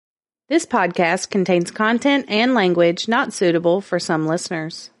This podcast contains content and language not suitable for some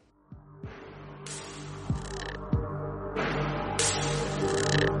listeners.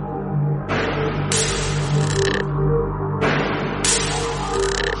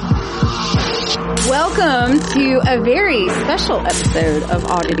 Welcome to a very special episode of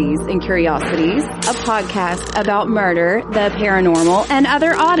Oddities and Curiosities, a podcast about murder, the paranormal, and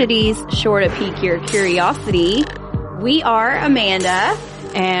other oddities sure to pique your curiosity. We are Amanda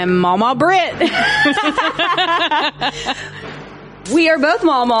and Mama Britt. We are both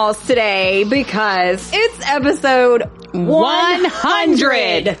Mamas today because it's episode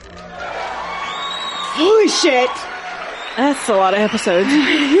 100. Holy shit. That's a lot of episodes. We're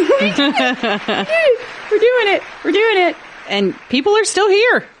doing it. We're doing it. And people are still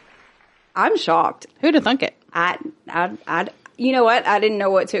here. I'm shocked. Who'd have thunk it? You know what? I didn't know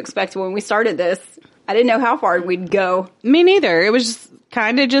what to expect when we started this. I didn't know how far we'd go. Me neither. It was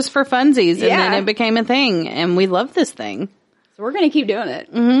kind of just for funsies, and Yeah. then it became a thing, and we love this thing. So we're going to keep doing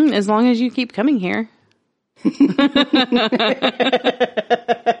it. Mm-hmm, as long as you keep coming here.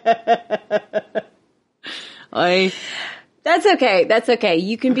 That's okay. That's okay.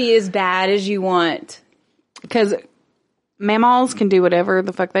 You can be as bad as you want. Because mammals can do whatever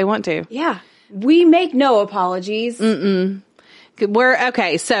the fuck they want to. Yeah. We make no apologies. We're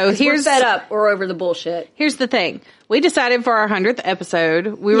okay. So We're here's fed up. We're over the bullshit. Here's the thing. We decided for our 100th episode,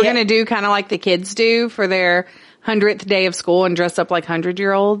 we were going to do kind of like the kids do for their 100th day of school and dress up like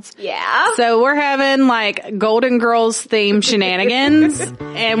 100-year-olds. Yeah. So we're having like Golden Girls themed shenanigans,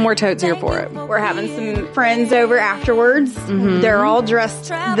 and we're totes here for it. We're having some friends over afterwards. They're all dressed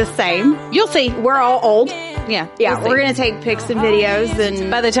the same. You'll see. We're all old. Yeah. Yeah, we'll see. we're going to take pics and videos, and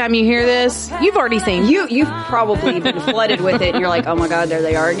By the time you hear this, you've already seen you've probably been flooded with it, and you're like, oh my god, there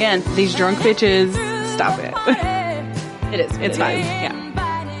they are again. these drunk bitches. Stop it. It is. It's fine. Yeah.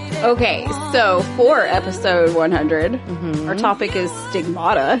 Okay, so for episode 100, our topic is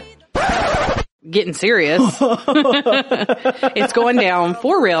stigmata. Getting serious. It's going down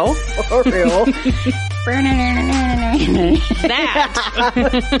for real. For real.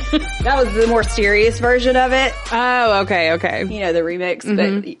 That was the more serious version of it. Oh, okay. You know, the remix,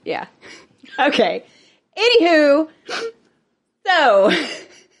 but yeah. Okay. Anywho, so...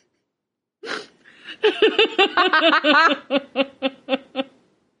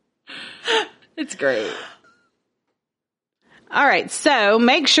 It's great. All right. So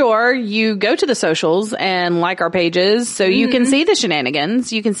make sure you go to the socials and like our pages so you can see the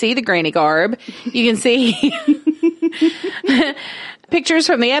shenanigans. You can see the granny garb. You can see pictures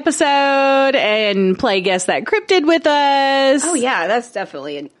from the episode and play Guess That Cryptid with us. Oh, yeah, that's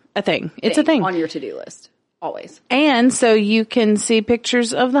definitely A thing. It's a thing. on your to-do list. Always. And so you can see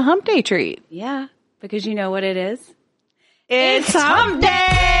pictures of the hump day treat. Yeah, because you know what it is? It's hump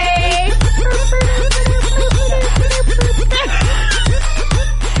day!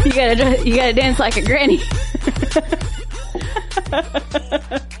 You gotta dance like a granny.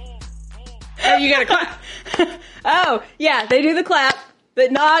 Oh, you gotta clap. Oh, yeah, they do the clap,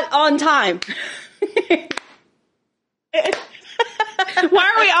 but not on time. Why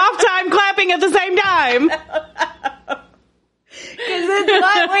are we off time clapping at the same time? Because it's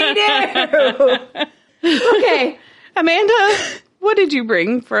what we do. Okay. Amanda, what did you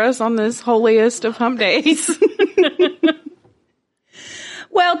bring for us on this holiest of hump days?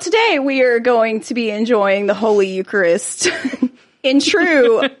 Well, today we are going to be enjoying the Holy Eucharist in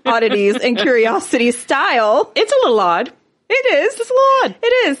true oddities and curiosity style. It's a little odd. It is. It's a little odd.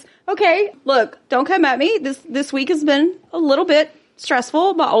 It is. Okay, look, don't come at me. This week has been a little bit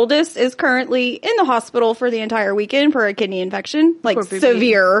stressful. My oldest is currently in the hospital for the entire weekend for a kidney infection, like Poor baby.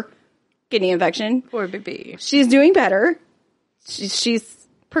 severe kidney infection. Poor baby. She's doing better. She's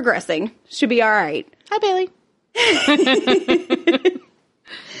progressing. She'll be all right. Hi, Bailey.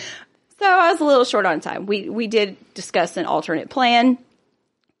 So I was a little short on time. We did discuss an alternate plan,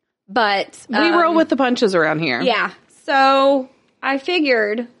 but We roll with the punches around here. yeah. So I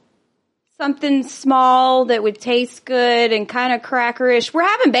figured something small that would taste good and kind of crackerish. We're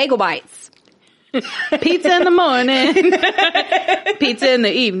having bagel bites. Pizza in the morning. Pizza in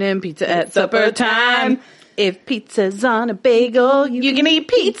the evening. Pizza at supper time. If pizza's on a bagel, you can eat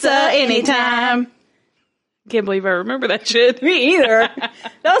pizza anytime. Can't believe I remember that shit. Me either.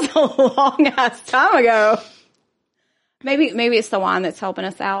 That was a long ass time ago. Maybe it's the wine that's helping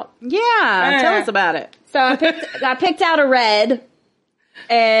us out. Yeah. Tell us about it. So I picked out a red,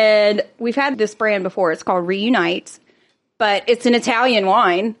 and we've had this brand before. It's called Reunite, but it's an Italian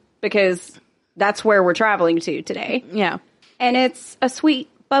wine because that's where we're traveling to today. Yeah. And it's a sweet,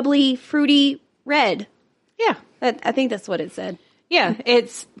 bubbly, fruity red. Yeah. I think that's what it said. Yeah,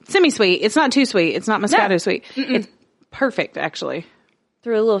 it's semi-sweet. It's not too sweet. It's not Moscato sweet. It's perfect, actually.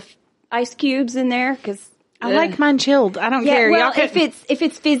 Threw a little ice cubes in there because I like mine chilled. I don't care. Well, if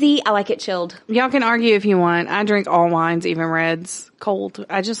it's fizzy, I like it chilled. Y'all can argue if you want. I drink all wines, even reds, cold.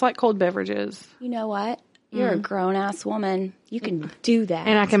 I just like cold beverages. You know what? You're a grown-ass woman. You can do that.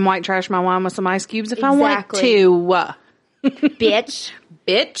 And I can white trash my wine with some ice cubes if I want to. Bitch.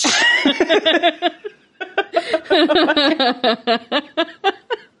 Bitch.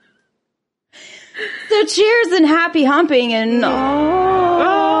 So cheers and happy humping and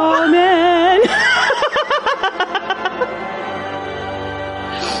oh man.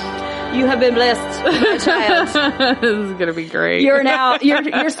 You have been blessed, my child. This is gonna be great. You're now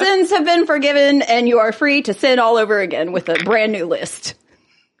your sins have been forgiven and you are free to sin all over again with a brand new list.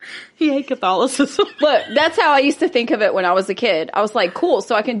 You hate Catholicism. Look, that's how I used to think of it when I was a kid. I was like, cool,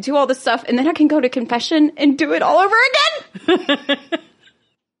 so I can do all this stuff and then I can go to confession and do it all over again.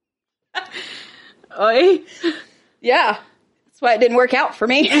 Oi. Yeah. That's why it didn't work out for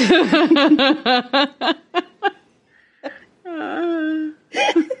me.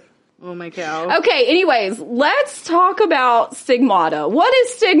 Oh my cow. Okay, anyways, let's talk about stigmata. What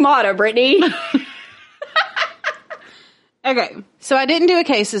is stigmata, Brittany? Okay, so I didn't do a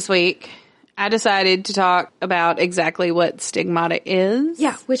case this week. I decided to talk about exactly what stigmata is.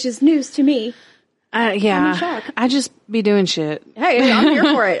 Yeah, which is news to me. Yeah, I'm in shock. I just be doing shit. Hey, I'm here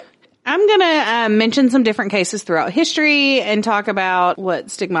for it. I'm going to mention some different cases throughout history and talk about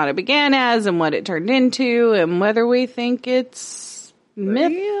what stigmata began as and what it turned into and whether we think it's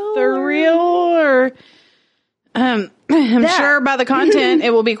myth or real or... I'm sure by the content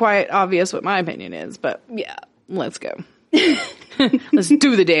it will be quite obvious what my opinion is, but yeah, let's go. Let's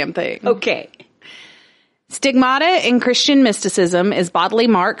do the damn thing. Okay. Stigmata in Christian mysticism is bodily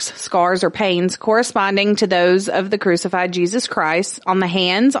marks, scars, or pains corresponding to those of the crucified Jesus Christ on the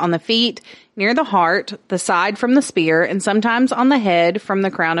hands, on the feet, near the heart, the side from the spear, and sometimes on the head from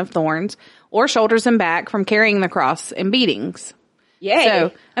the crown of thorns, or shoulders and back from carrying the cross and beatings. Yay.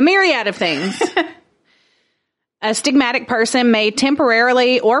 So, a myriad of things. A stigmatic person may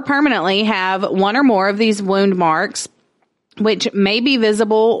temporarily or permanently have one or more of these wound marks, which may be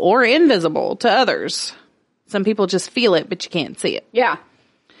visible or invisible to others. Some people just feel it, but you can't see it. Yeah.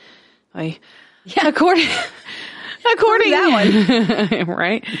 Yeah. According that one.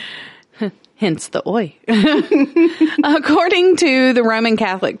 Right? Hence the oi. According to the Roman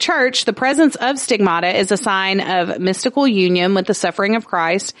Catholic Church, the presence of stigmata is a sign of mystical union with the suffering of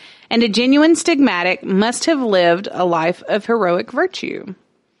Christ, and a genuine stigmatic must have lived a life of heroic virtue.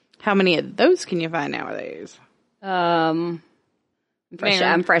 How many of those can you find nowadays? I'm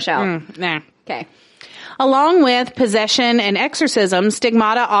fresh out. Nah. Okay. Along with possession and exorcism,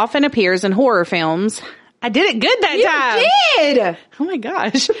 stigmata often appears in horror films. I did it good that time. You did! Oh my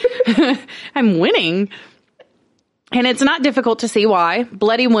gosh. I'm winning. And it's not difficult to see why.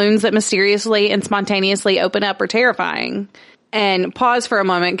 Bloody wounds that mysteriously and spontaneously open up are terrifying. And pause for a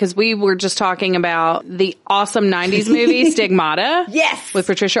moment because we were just talking about the awesome 90s movie Stigmata. Yes! With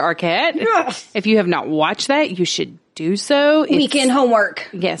Patricia Arquette. Yes! If you have not watched that, you should do so. Weekend homework.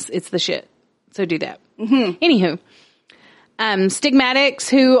 Yes, it's the shit. So do that. Mm-hmm. Anywho, stigmatics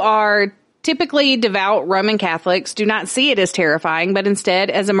who are typically devout Roman Catholics do not see it as terrifying, but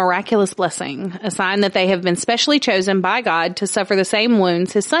instead as a miraculous blessing, a sign that they have been specially chosen by God to suffer the same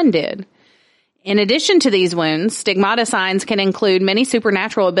wounds his son did. In addition to these wounds, stigmata signs can include many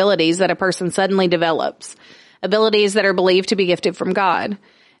supernatural abilities that a person suddenly develops, abilities that are believed to be gifted from God.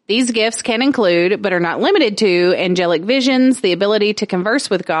 These gifts can include, but are not limited to, angelic visions, the ability to converse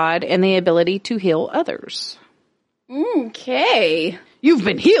with God, and the ability to heal others. Okay. You've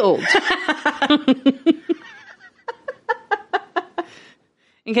been healed.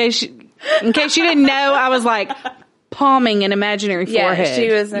 In case you didn't know, I was like palming an imaginary forehead. Yeah, she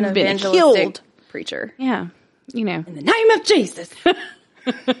was an evangelistic preacher. Yeah, you know. In the name of Jesus.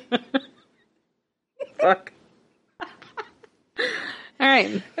 Fuck. All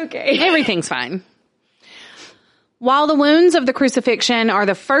right. Okay. Everything's fine. While the wounds of the crucifixion are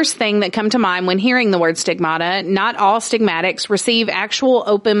the first thing that come to mind when hearing the word stigmata, not all stigmatics receive actual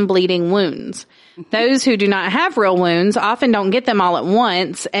open bleeding wounds. Those who do not have real wounds often don't get them all at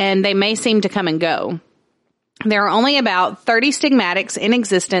once, and they may seem to come and go. There are only about 30 stigmatics in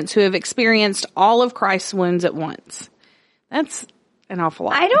existence who have experienced all of Christ's wounds at once. That's an awful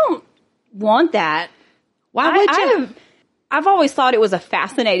lot. I don't want that. Why would you? I've always thought it was a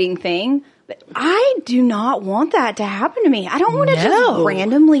fascinating thing, but I do not want that to happen to me. I don't want to just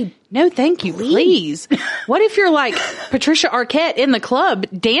randomly. No, thank you, please. What if you're like Patricia Arquette in the club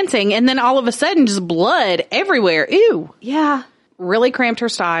dancing and then all of a sudden just blood everywhere? Ew. Yeah. really cramped her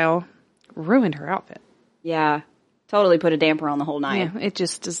style, ruined her outfit. Yeah. Totally put a damper on the whole night. Yeah, it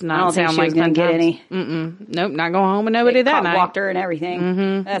just does I not don't think sound she like was going to get any. Nope, not going home with nobody that night. Walked her and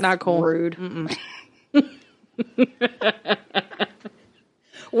everything. That's Not cool. rude.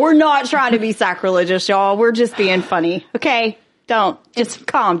 We're not trying to be sacrilegious, y'all. We're just being funny. Okay? Just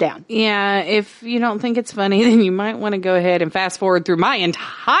calm down. Yeah, if you don't think it's funny, then you might want to go ahead and fast forward through my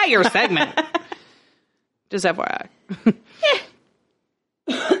entire segment. Just FYI.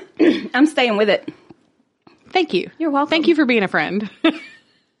 I'm staying with it. Thank you. You're welcome. Thank you for being a friend.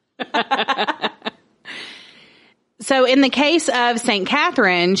 So in the case of St.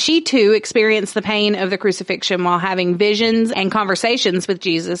 Catherine, she too experienced the pain of the crucifixion while having visions and conversations with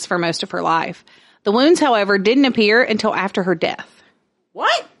Jesus for most of her life. The wounds, however, didn't appear until after her death.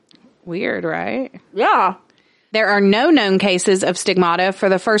 What? Weird, right? Yeah. There are no known cases of stigmata for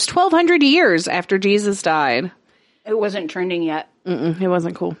the first 1,200 years after Jesus died. It wasn't trending yet. It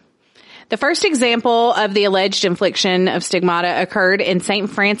wasn't cool. The first example of the alleged infliction of stigmata occurred in St.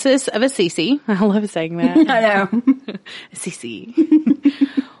 Francis of Assisi. I love saying that. I know. Assisi.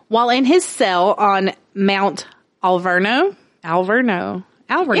 While in his cell on Mount Alverno.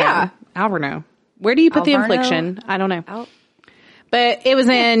 Yeah. Alverno. Where do you put the infliction? I don't know. But it was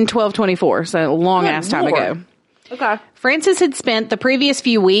in 1224, so a long-ass time ago. Okay. Francis had spent the previous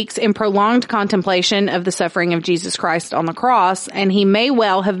few weeks in prolonged contemplation of the suffering of Jesus Christ on the cross, and he may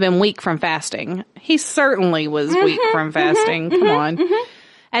well have been weak from fasting. He certainly was weak from fasting. Come on.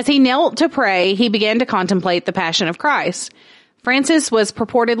 As he knelt to pray, he began to contemplate the passion of Christ. Francis was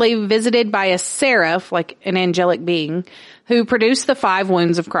purportedly visited by a seraph, like an angelic being, who produced the 5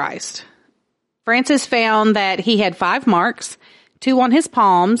 wounds of Christ. Francis found that he had 5 marks, 2 on his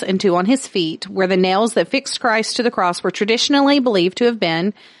palms and 2 on his feet, where the nails that fixed Christ to the cross were traditionally believed to have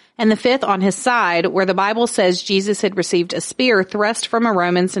been, and the 5th on his side, where the Bible says Jesus had received a spear thrust from a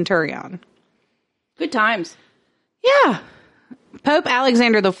Roman centurion. Good times. Yeah. Pope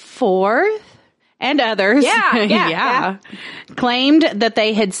Alexander IV and others claimed that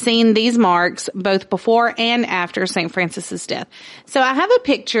they had seen these marks both before and after St. Francis's death. So I have a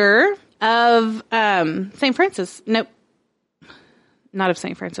picture of St. Francis. Nope. Not of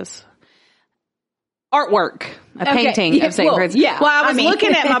St. Francis. Artwork. A painting of St. Francis. Yeah. Well, I was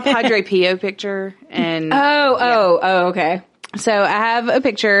looking at my Padre Pio picture and... okay. So I have a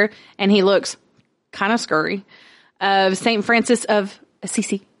picture and he looks kind of scurry of St. Francis of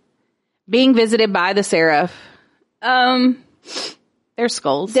Assisi being visited by the seraph. There's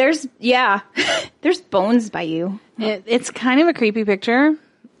skulls. There's bones by you. It's kind of a creepy picture.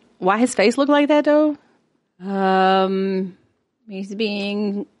 Why his face look like that though? He's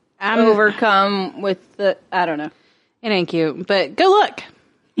being overcome with I don't know. It ain't cute, but go look.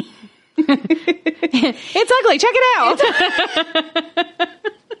 It's ugly. Check it out.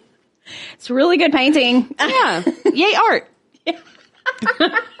 It's a really good painting. Yeah. Yay art.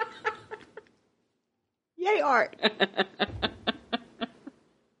 Yay art.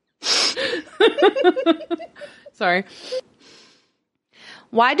 Sorry.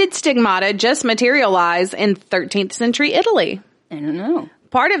 Why did stigmata just materialize in 13th century Italy? I don't know.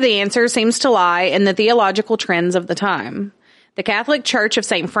 Part of the answer seems to lie in the theological trends of the time. The Catholic Church of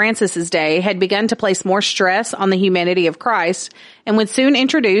St. Francis's day had begun to place more stress on the humanity of Christ and would soon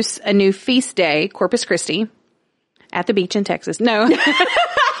introduce a new feast day, Corpus Christi, at the beach in Texas. No.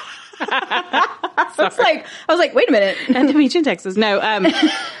 I was like, wait a minute. At the beach in Texas. No.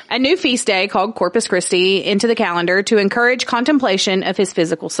 A new feast day called Corpus Christi into the calendar to encourage contemplation of his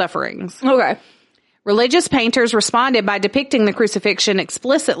physical sufferings. Okay. Religious painters responded by depicting the crucifixion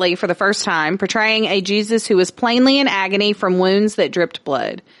explicitly for the first time, portraying a Jesus who was plainly in agony from wounds that dripped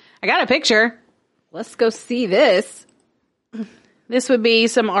blood. I got a picture. Let's go see this. This would be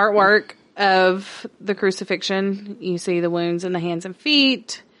some artwork of the crucifixion. You see the wounds in the hands and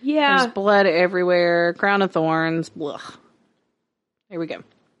feet. Yeah. There's blood everywhere. Crown of thorns. Blech. Here we go.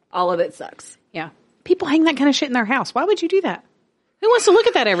 All of it sucks. Yeah. People hang that kind of shit in their house. Why would you do that? Who wants to look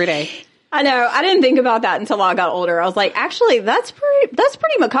at that every day? I know. I didn't think about that until I got older. I was like, actually, that's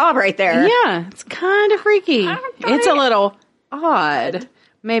pretty macabre right there. Yeah, it's kind of freaky. It's a little odd.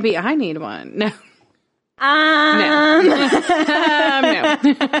 Maybe I need one. No.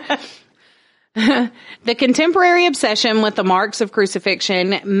 No. The contemporary obsession with the marks of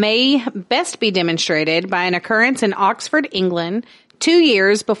crucifixion may best be demonstrated by an occurrence in Oxford, England, 2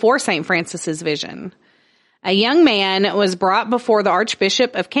 years before St. Francis's vision. A young man was brought before the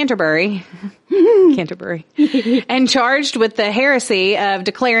Archbishop of Canterbury, and charged with the heresy of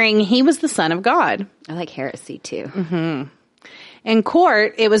declaring he was the Son of God. I like heresy too. Mm-hmm. In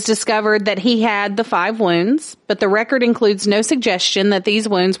court, it was discovered that he had the 5 wounds, but the record includes no suggestion that these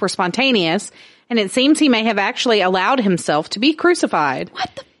wounds were spontaneous, and it seems he may have actually allowed himself to be crucified.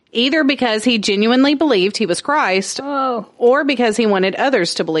 What the? Either because he genuinely believed he was Christ, or because he wanted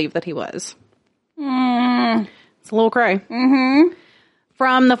others to believe that he was. It's a little cray. Mm-hmm.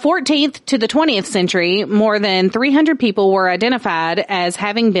 From the 14th to the 20th century, more than 300 people were identified as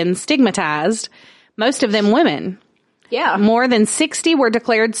having been stigmatized, most of them women. Yeah. More than 60 were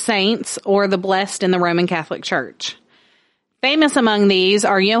declared saints or the blessed in the Roman Catholic Church. Famous among these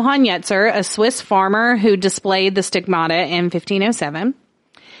are Johann Yetzer, a Swiss farmer who displayed the stigmata in 1507.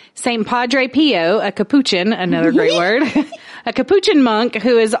 Saint Padre Pio, a Capuchin, another great word, a Capuchin monk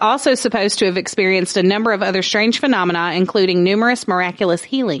who is also supposed to have experienced a number of other strange phenomena, including numerous miraculous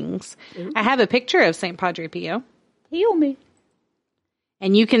healings. Ooh. I have a picture of Saint Padre Pio. Heal me.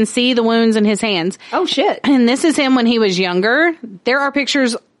 And you can see the wounds in his hands. Oh, shit. And this is him when he was younger. There are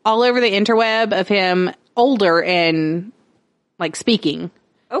pictures all over the interweb of him older and, like, speaking.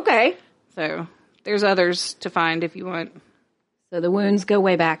 Okay. So, there's others to find if you want. So, the wounds go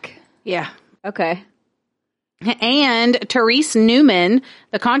way back. Yeah. Okay. And Therese Neumann,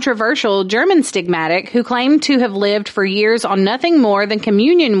 the controversial German stigmatic who claimed to have lived for years on nothing more than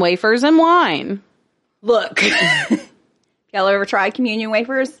communion wafers and wine. Look. Y'all ever tried communion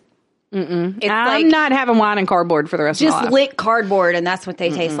wafers? Mm-mm. I'm not having wine and cardboard for the rest of my life. Just lick cardboard, and that's what they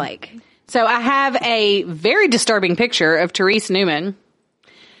taste like. So I have a very disturbing picture of Therese Neumann.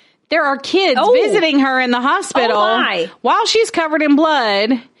 There are kids visiting her in the hospital while she's covered in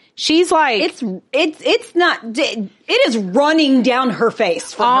blood. She's like... It's not... It is running down her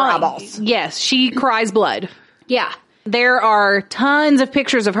face from her eyeballs. Yes, she cries blood. Yeah. There are tons of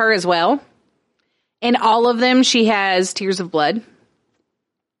pictures of her as well. In all of them, she has tears of blood.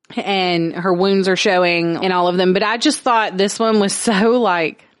 And her wounds are showing in all of them. But I just thought this one was so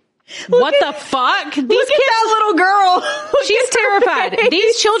like, what the fuck? These look kids, at that little girl. She's terrified.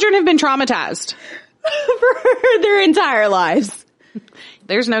 These children have been traumatized. For their entire lives.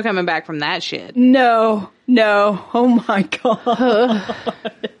 There's no coming back from that shit. No. Oh my God.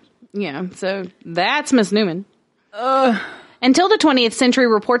 Yeah, so that's Miss Newman. Until the 20th century,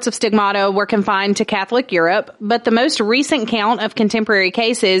 reports of stigmata were confined to Catholic Europe, but the most recent count of contemporary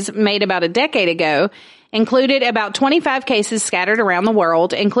cases, made about a decade ago, included about 25 cases scattered around the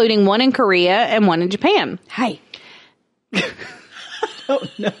world, including one in Korea and one in Japan. Hey. Oh,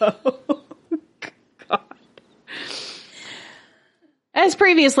 no. As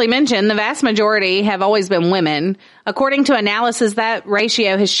previously mentioned, the vast majority have always been women. According to analysis, that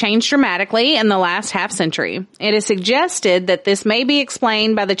ratio has changed dramatically in the last half century. It is suggested that this may be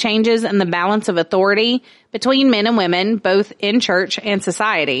explained by the changes in the balance of authority between men and women, both in church and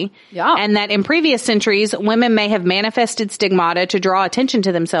society. Yeah. And that in previous centuries, women may have manifested stigmata to draw attention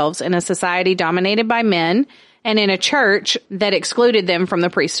to themselves in a society dominated by men and in a church that excluded them from the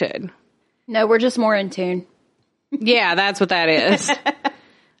priesthood. No, we're just more in tune. Yeah, that's what that is.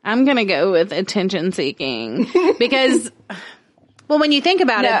 I'm going to go with attention seeking because, well, when you think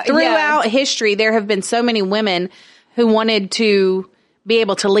about it, throughout history, there have been so many women who wanted to be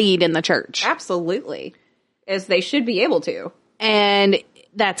able to lead in the church. Absolutely. As they should be able to. And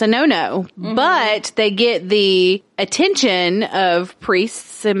that's a no-no. Mm-hmm. But they get the attention of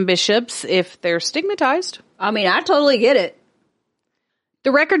priests and bishops if they're stigmatized. I mean, I totally get it.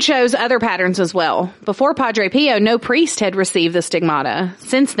 The record shows other patterns as well. Before Padre Pio, no priest had received the stigmata.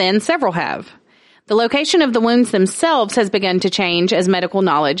 Since then, several have. The location of the wounds themselves has begun to change as medical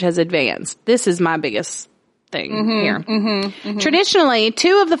knowledge has advanced. This is my biggest thing here. Traditionally,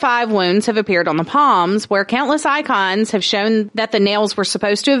 2 of the 5 wounds have appeared on the palms, where countless icons have shown that the nails were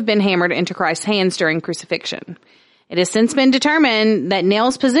supposed to have been hammered into Christ's hands during crucifixion. It has since been determined that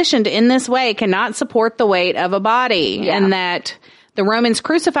nails positioned in this way cannot support the weight of a body, and that the Romans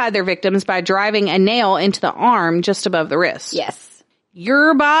crucified their victims by driving a nail into the arm just above the wrist. Yes.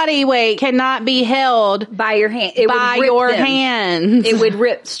 Your body weight cannot be held by your hand. Hands. It would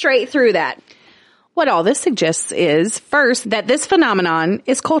rip straight through that. What all this suggests is, first, that this phenomenon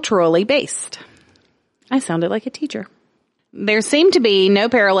is culturally based. I sounded like a teacher. There seem to be no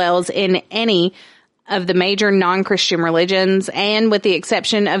parallels in any of the major non-Christian religions, and with the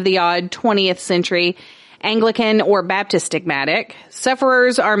exception of the odd 20th century Anglican or Baptist stigmatic,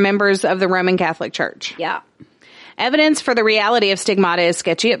 sufferers are members of the Roman Catholic Church. Yeah. Evidence for the reality of stigmata is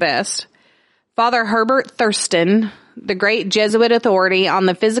sketchy at best. Father Herbert Thurston, the great Jesuit authority on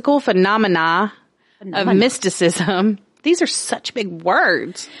the physical phenomena of mysticism. These are such big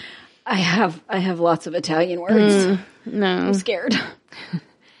words. I have lots of Italian words. No. I'm scared.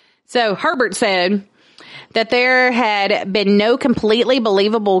 So Herbert said, that there had been no completely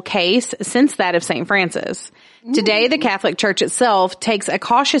believable case since that of St. Francis. Today, the Catholic Church itself takes a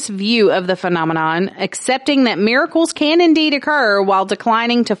cautious view of the phenomenon, accepting that miracles can indeed occur while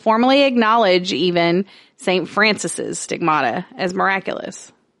declining to formally acknowledge even St. Francis's stigmata as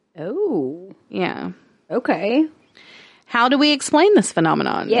miraculous. Oh. Yeah. Okay. How do we explain this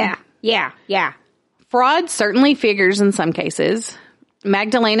phenomenon? Yeah. Fraud certainly figures in some cases.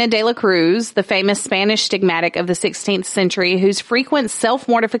 Magdalena de la Cruz, the famous Spanish stigmatic of the 16th century, whose frequent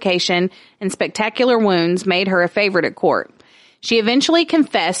self-mortification and spectacular wounds made her a favorite at court. She eventually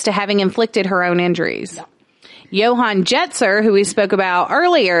confessed to having inflicted her own injuries. Yeah. Johann Jetzer, who we spoke about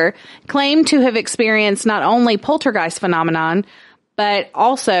earlier, claimed to have experienced not only poltergeist phenomenon, but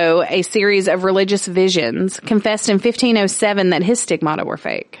also a series of religious visions, confessed in 1507 that his stigmata were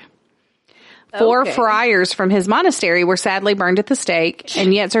fake. 4 friars from his monastery were sadly burned at the stake,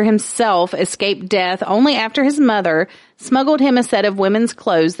 and Jetzer himself escaped death only after his mother smuggled him a set of women's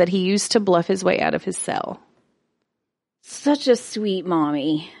clothes that he used to bluff his way out of his cell. Such a sweet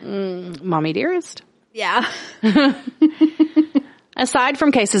mommy. Mommy dearest. Yeah. Aside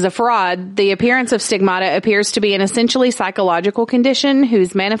from cases of fraud, the appearance of stigmata appears to be an essentially psychological condition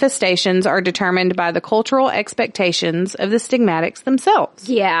whose manifestations are determined by the cultural expectations of the stigmatics themselves.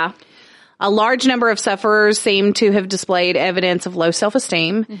 Yeah. A large number of sufferers seem to have displayed evidence of low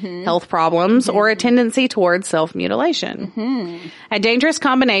self-esteem, health problems, or a tendency towards self-mutilation. A dangerous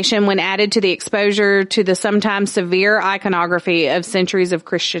combination when added to the exposure to the sometimes severe iconography of centuries of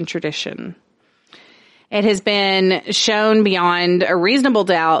Christian tradition. It has been shown beyond a reasonable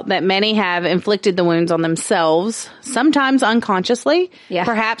doubt that many have inflicted the wounds on themselves, sometimes unconsciously,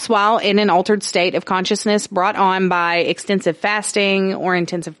 perhaps while in an altered state of consciousness brought on by extensive fasting or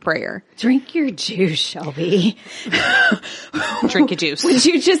intensive prayer. Drink your juice, Shelby. Drink your juice. Would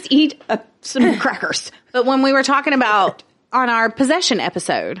you just eat some crackers? But when we were talking about on our possession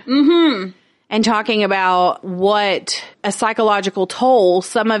episode, and talking about what a psychological toll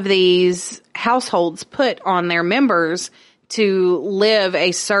some of these households put on their members to live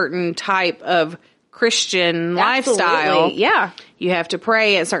a certain type of Christian lifestyle. Yeah. You have to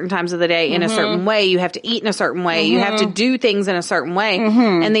pray at certain times of the day in a certain way. You have to eat in a certain way. You have to do things in a certain way.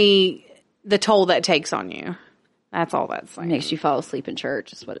 And the toll that takes on you. That's all that's saying. It makes you fall asleep in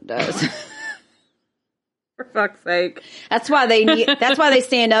church is what it does. For fuck's sake. That's why they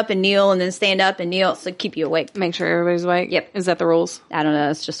stand up and kneel and then stand up and kneel so keep you awake. Make sure everybody's awake. Yep. Is that the rules? I don't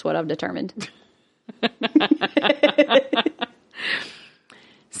know. It's just what I've determined.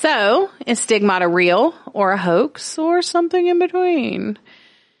 So, is stigmata real or a hoax or something in between?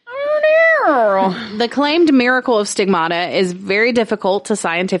 The claimed miracle of stigmata is very difficult to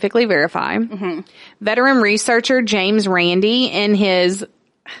scientifically verify. Veteran researcher James Randi, in his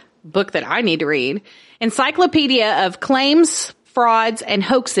book that I need to read, Encyclopedia of Claims, Frauds, and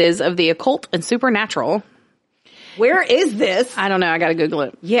Hoaxes of the Occult and Supernatural. Where is this? I don't know. I got to Google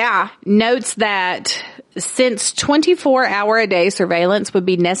it. Yeah. Notes that since 24-hour-a-day surveillance would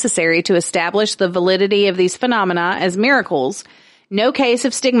be necessary to establish the validity of these phenomena as miracles, no case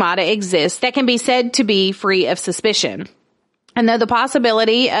of stigmata exists that can be said to be free of suspicion. And though the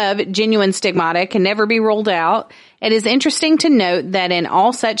possibility of genuine stigmata can never be ruled out, it is interesting to note that in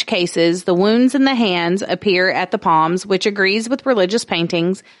all such cases, the wounds in the hands appear at the palms, which agrees with religious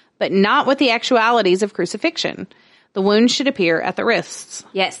paintings, but not with the actualities of crucifixion. The wounds should appear at the wrists.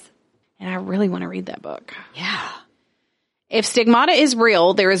 Yes. And I really want to read that book. Yeah. If stigmata is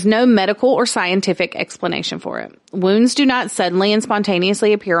real, there is no medical or scientific explanation for it. Wounds do not suddenly and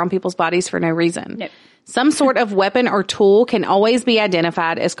spontaneously appear on people's bodies for no reason. No. Some sort of weapon or tool can always be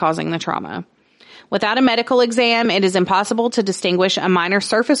identified as causing the trauma. Without a medical exam, it is impossible to distinguish a minor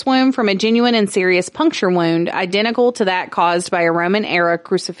surface wound from a genuine and serious puncture wound identical to that caused by a Roman-era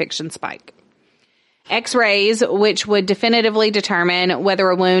crucifixion spike. X-rays, which would definitively determine whether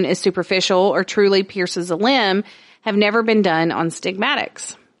a wound is superficial or truly pierces a limb, have never been done on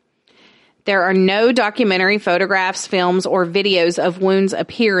stigmatics. There are no documentary photographs, films, or videos of wounds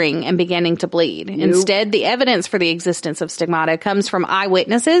appearing and beginning to bleed. Nope. Instead, the evidence for the existence of stigmata comes from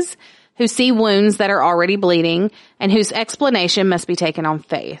eyewitnesses who see wounds that are already bleeding and whose explanation must be taken on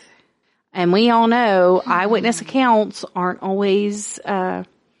faith. And we all know eyewitness accounts aren't always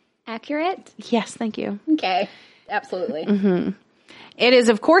accurate. Yes, thank you. Okay, absolutely. It is,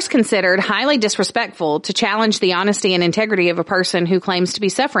 of course, considered highly disrespectful to challenge the honesty and integrity of a person who claims to be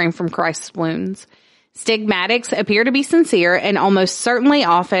suffering from Christ's wounds. Stigmatics appear to be sincere and almost certainly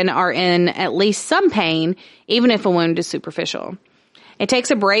often are in at least some pain, even if a wound is superficial. It takes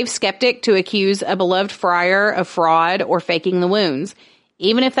a brave skeptic to accuse a beloved friar of fraud or faking the wounds,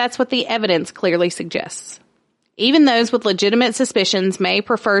 even if that's what the evidence clearly suggests. Even those with legitimate suspicions may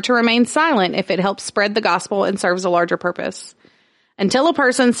prefer to remain silent if it helps spread the gospel and serves a larger purpose. Until a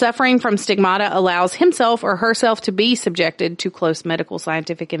person suffering from stigmata allows himself or herself to be subjected to close medical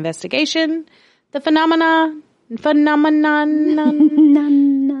scientific investigation, the phenomenon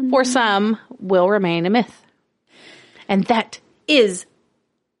for some will remain a myth. And that is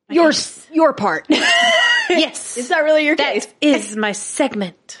your part. yes. It's not really your case. That is my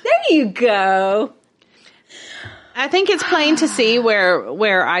segment. There you go. I think it's plain to see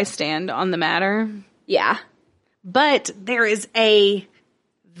where I stand on the matter. Yeah. But there is a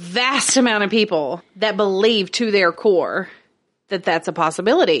vast amount of people that believe to their core that that's a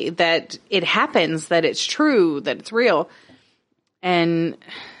possibility, that it happens, that it's true, that it's real. And,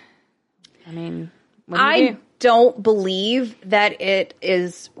 I mean, what do you do? Don't believe that it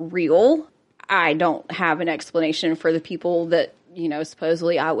is real. I don't have an explanation for the people that,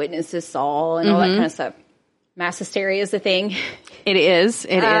 supposedly eyewitnesses saw and all that kind of stuff. Mass hysteria is a thing. It is.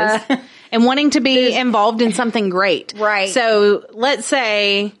 It is. And wanting to be involved in something great. Right. So let's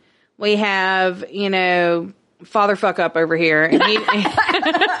say we have, Father Fuck Up over here. And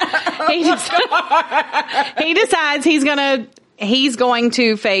he decides he's going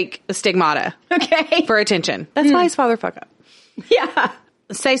to fake a stigmata. Okay. For attention. That's why he's Father Fuck Up. Yeah.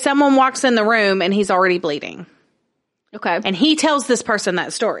 Say someone walks in the room and he's already bleeding. Okay. And he tells this person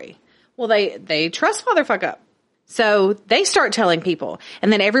that story. Well, they trust Father Fuck Up. So they start telling people.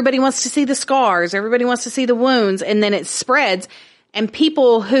 And then everybody wants to see the scars. Everybody wants to see the wounds. And then it spreads. And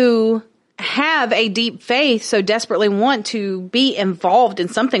people who have a deep faith so desperately want to be involved in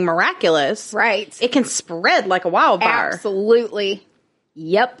something miraculous. Right. It can spread like a wildfire. Absolutely.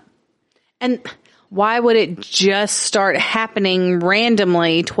 Yep. And why would it just start happening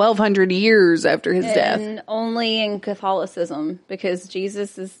randomly 1,200 years after his death? And only in Catholicism, because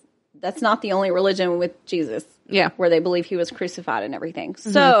that's not the only religion with Jesus. Yeah. Where they believe he was crucified and everything.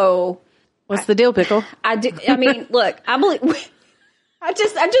 Mm-hmm. So. What's the deal, Pickle? Look, I believe. I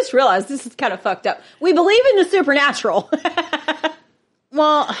just realized this is kind of fucked up. We believe in the supernatural.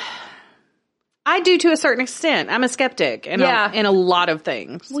 Well, I do to a certain extent. I'm a skeptic in a lot of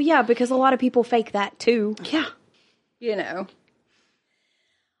things. Well, yeah, because a lot of people fake that too. Yeah.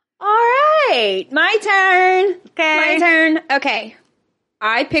 All right. My turn. Okay. My turn. Okay.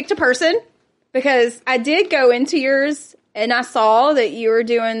 I picked a person because I did go into yours and I saw that you were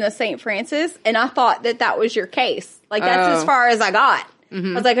doing the St. Francis and I thought that was your case. Like, that's as far as I got.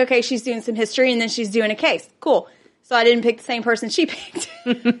 Mm-hmm. I was like, okay, she's doing some history and then she's doing a case. Cool. So I didn't pick the same person she picked.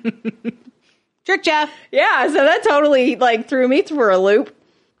 Tricked ya. Yeah, so that totally, threw me through a loop.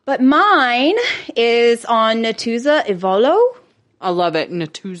 But mine is on Natuzza Evolo. I love it.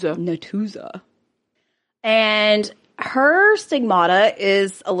 Natuzza. And her stigmata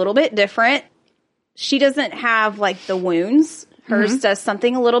is a little bit different. She doesn't have, the wounds. Hers does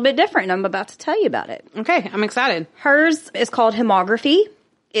something a little bit different, and I'm about to tell you about it. Okay, I'm excited. Hers is called hemography.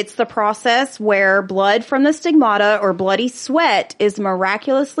 It's the process where blood from the stigmata or bloody sweat is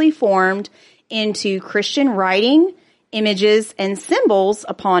miraculously formed into Christian writing, images, and symbols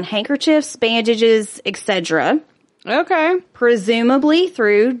upon handkerchiefs, bandages, etc. Okay. Presumably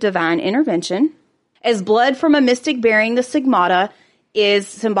through divine intervention. As blood from a mystic bearing the stigmata is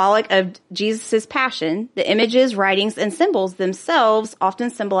symbolic of Jesus' passion, the images, writings, and symbols themselves often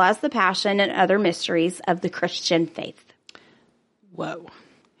symbolize the passion and other mysteries of the Christian faith. Whoa.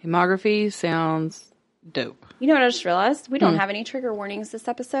 Hemography sounds dope. You know what I just realized? We don't have any trigger warnings this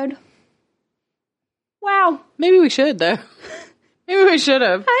episode. Wow. Maybe we should, though. Maybe we should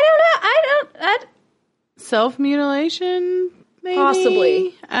have. I don't know. Self-mutilation, maybe?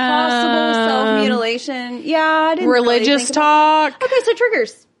 Possibly. Possible self-mutilation. Yeah, I didn't religious really think talk. Okay, so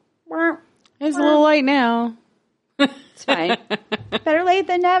triggers. It's a little late now. It's fine. Better late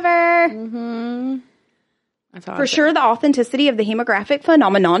than never. Mm-hmm. For sure, the authenticity of the hemographic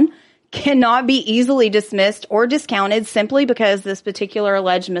phenomenon cannot be easily dismissed or discounted simply because this particular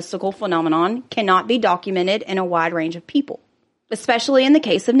alleged mystical phenomenon cannot be documented in a wide range of people, especially in the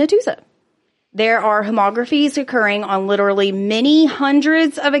case of Natuzza. There are hemographies occurring on literally many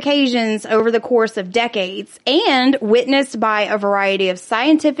hundreds of occasions over the course of decades and witnessed by a variety of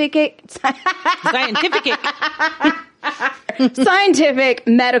scientific,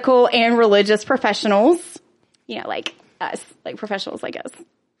 medical, and religious professionals. Like us, like professionals like us.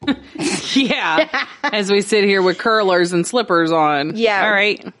 Yeah. As we sit here with curlers and slippers on. Yeah. All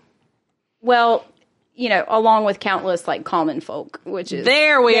right. Well, along with countless common folk, which is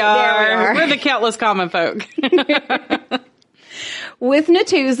There we are. We're the countless common folk. With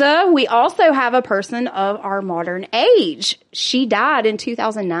Natuzza, we also have a person of our modern age. She died in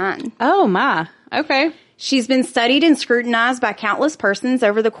 2009. Oh, my. Okay. She's been studied and scrutinized by countless persons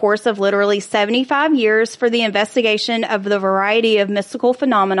over the course of literally 75 years for the investigation of the variety of mystical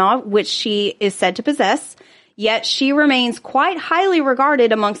phenomena which she is said to possess. Yet she remains quite highly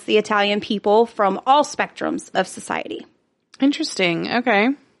regarded amongst the Italian people from all spectrums of society. Interesting. Okay.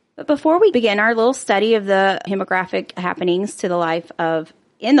 But before we begin our little study of the hemographic happenings in the life of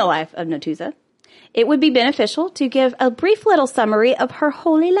Natuzza, it would be beneficial to give a brief little summary of her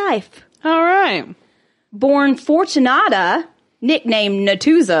holy life. All right. Born Fortunata, nicknamed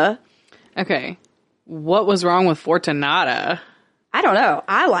Natuzza. Okay. What was wrong with Fortunata? I don't know.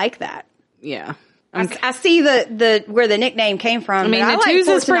 I like that. Yeah. I see the where the nickname came from. I mean,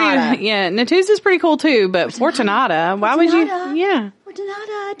 Natuzza's pretty. Yeah, Natuzza's pretty cool too. But Fortunata, why would you? Yeah.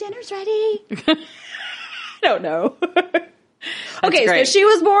 Fortunata, dinner's ready. I don't know. Okay, so she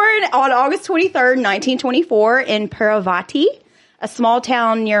was born on August 23rd, 1924 in Peravati, a small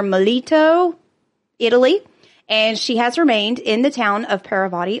town near Melito, Italy, and she has remained in the town of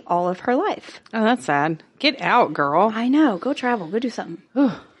Peravati all of her life. Oh, that's sad. Get out, girl. I know. Go travel. Go do something.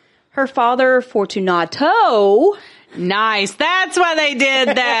 Her father, Fortunato. Nice. That's why they did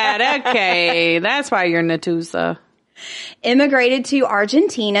that. Okay. That's why you're Natuzza. Immigrated to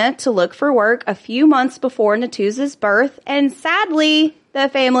Argentina to look for work a few months before Natuzza's birth, and sadly, the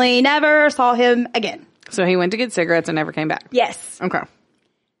family never saw him again. So he went to get cigarettes and never came back. Yes. Okay.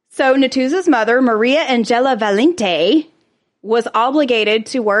 So Natuzza's mother, Maria Angela Valente, was obligated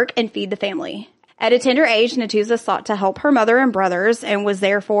to work and feed the family. At a tender age, Natuzza sought to help her mother and brothers and was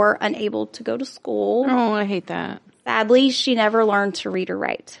therefore unable to go to school. Oh, I hate that. Sadly, she never learned to read or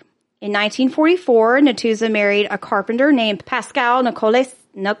write. In 1944, Natuzza married a carpenter named Pascal Nicolas.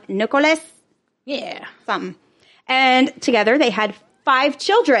 Yeah. Something. And together they had 5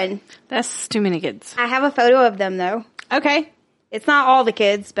 children. That's too many kids. I have a photo of them, though. Okay. It's not all the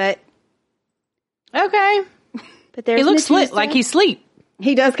kids, but... Okay. But there's He looks Natuzza. like he's asleep.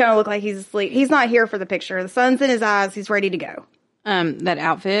 He does kind of look like he's asleep. He's not here for the picture. The sun's in his eyes. He's ready to go. That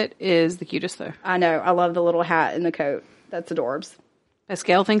outfit is the cutest, though. I know. I love the little hat and the coat. That's adorbs.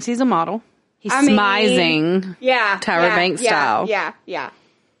 Pascal thinks he's a model. He's smizing. Yeah. Tyra Banks style. Yeah.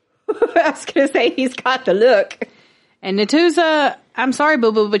 I was going to say he's got the look. And Natuzza, I'm sorry,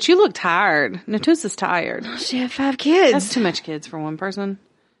 boo-boo, but you look tired. Natuzza's tired. She had 5 kids. That's too much kids for one person.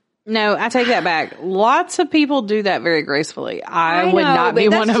 No, I take that back. Lots of people do that very gracefully. I would not be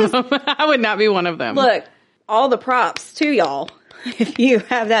one of them. I would not be one of them. Look, all the props to y'all if you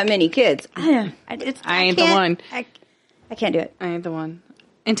have that many kids. I ain't the one. I can't do it. I ain't the one.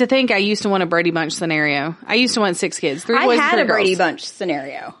 And to think I used to want a Brady Bunch scenario. I used to want 6 kids. 3 boys and 3 I had a girls. Brady Bunch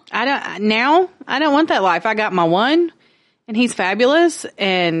scenario. I don't want that life. I got my one, and he's fabulous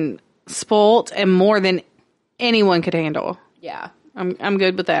and spoilt and more than anyone could handle. Yeah. I'm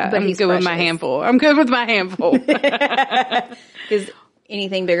good with that. But I'm good with my handful. I'm good with my handful. Because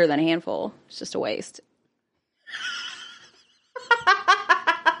anything bigger than a handful is just a waste.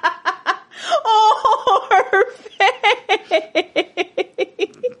 Oh, her face.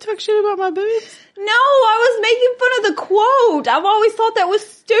 Talk shit about my boobs? No, I was making fun of the quote. I've always thought that was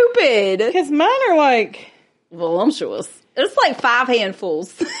stupid. Because mine are like voluptuous. It's like 5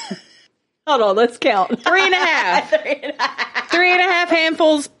 handfuls. Hold on, let's count. 3.5. 3.5. 3.5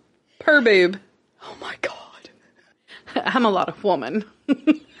 handfuls per boob. Oh my God. I'm a lot of woman.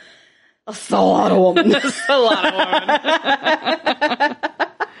 That's a lot of woman. That's a lot of woman.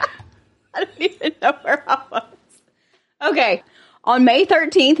 I don't even know where I was. Okay. On May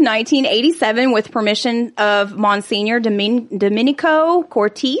 13th, 1987, with permission of Monsignor Domenico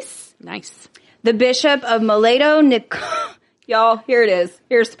Cortese. Nice. The Bishop of Mileto, y'all, here it is.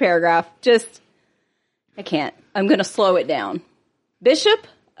 Here's the paragraph. I can't. I'm going to slow it down. Bishop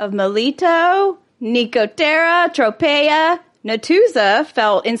of Mileto, Nicotera, Tropea, Natuzza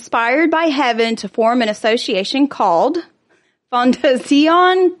felt inspired by heaven to form an association called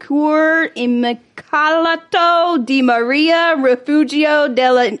Fondazione Cur Immacolato di Maria Refugio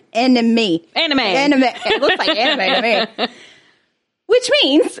dell'Anime. Anime. It looks like anime to me. Which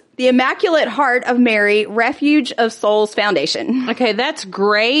means the Immaculate Heart of Mary Refuge of Souls Foundation. Okay, that's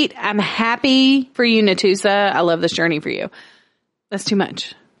great. I'm happy for you, Natuzza. I love this journey for you. That's too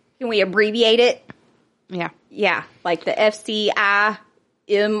much. Can we abbreviate it? Yeah. Yeah, like the FCIMRA.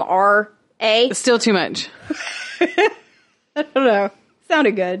 It's still too much. I don't know.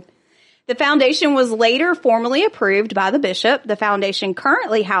 Sounded good. The foundation was later formally approved by the bishop. The foundation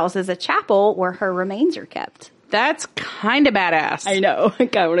currently houses a chapel where her remains are kept. That's kind of badass. I know. I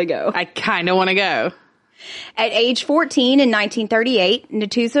kind of want to go. I kind of want to go. At age 14 in 1938,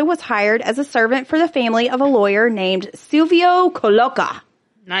 Natuzza was hired as a servant for the family of a lawyer named Silvio Colloca.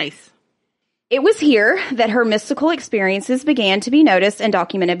 Nice. It was here that her mystical experiences began to be noticed and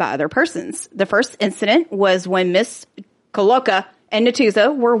documented by other persons. The first incident was when Miss Colloca and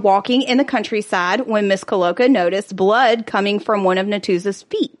Natuzza were walking in the countryside when Miss Colloca noticed blood coming from one of Natuzza's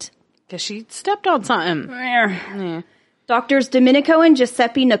feet. Because she stepped on something. Yeah. Doctors Domenico and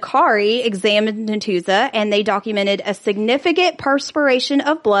Giuseppe Nicari examined Natuzza, and they documented a significant perspiration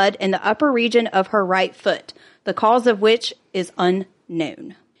of blood in the upper region of her right foot, the cause of which is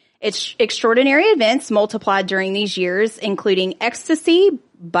unknown. Its extraordinary events multiplied during these years, including ecstasy,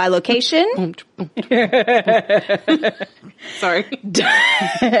 bilocation. Sorry.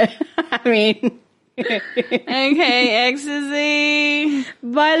 I mean... Okay, ecstasy.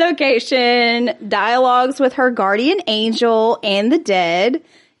 Bilocation, dialogues with her guardian angel and the dead,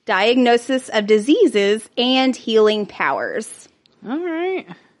 diagnosis of diseases, and healing powers. All right.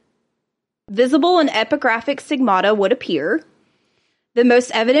 Visible and epigraphic stigmata would appear. The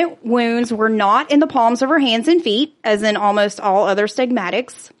most evident wounds were not in the palms of her hands and feet, as in almost all other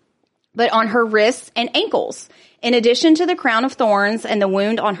stigmatics, but on her wrists and ankles. In addition to the crown of thorns and the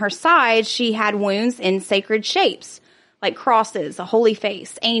wound on her side, she had wounds in sacred shapes, like crosses, a holy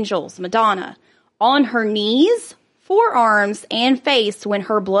face, angels, Madonna. On her knees, forearms, and face when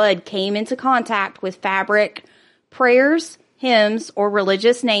her blood came into contact with fabric, prayers, hymns, or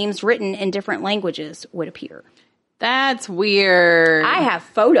religious names written in different languages would appear. That's weird. I have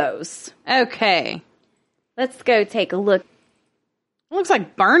photos. Okay. Let's go take a look. It looks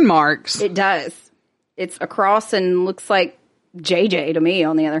like burn marks. It does. It's a cross and looks like JJ to me,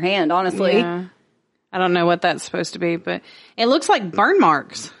 on the other hand, honestly. Yeah. I don't know what that's supposed to be, but it looks like burn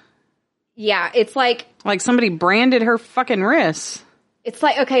marks. Yeah, it's like... Like somebody branded her fucking wrists. It's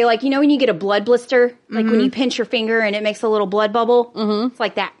like, okay, like, you know when you get a blood blister? Like when you pinch your finger and it makes a little blood bubble? Mm-hmm. It's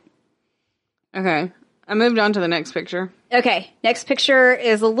like that. Okay. I moved on to the next picture. Okay, next picture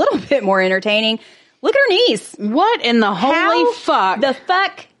is a little bit more entertaining. Look at her knees. What in the holy fuck? The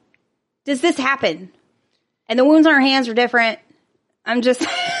fuck does this happen? And the wounds on her hands are different. I'm just...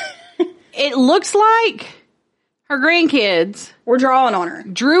 It looks like her grandkids We're drawing on her.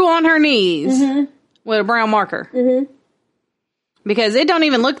 drew on her knees with a brown marker. Mm-hmm. Because it don't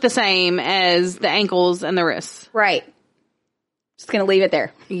even look the same as the ankles and the wrists. Right. Just going to leave it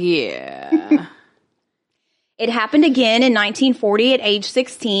there. Yeah. It happened again in 1940 at age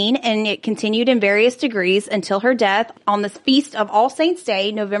 16, and it continued in various degrees until her death on the Feast of All Saints'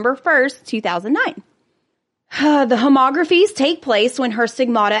 Day, November 1st, 2009. The homographies take place when her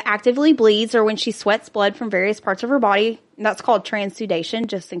stigmata actively bleeds or when she sweats blood from various parts of her body. And that's called transudation,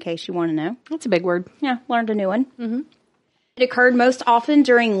 just in case you want to know. That's a big word. Yeah, learned a new one. Mm-hmm. It occurred most often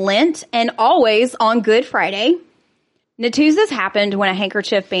during Lent and always on Good Friday. Natuzza's happened when a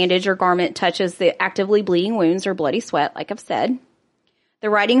handkerchief, bandage, or garment touches the actively bleeding wounds or bloody sweat, like I've said. The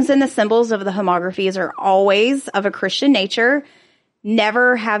writings and the symbols of the homographies are always of a Christian nature.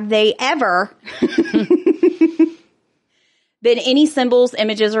 Never have they ever been any symbols,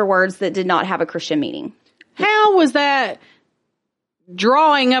 images, or words that did not have a Christian meaning. How was that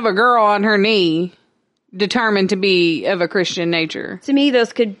drawing of a girl on her knee determined to be of a Christian nature? To me,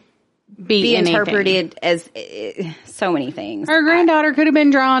 those could be anything. interpreted as so many things. Her granddaughter could have been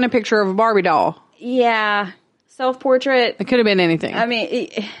drawing a picture of a Barbie doll. Yeah. Self-portrait. It could have been anything. I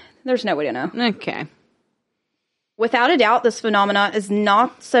mean, there's no way to know. Okay. Without a doubt, this phenomena is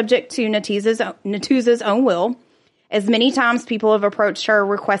not subject to Natuzza's own will, as many times people have approached her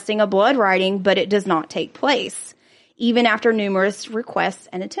requesting a blood writing, but it does not take place, even after numerous requests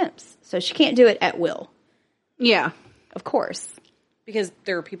and attempts. So she can't do it at will. Yeah. Of course. Because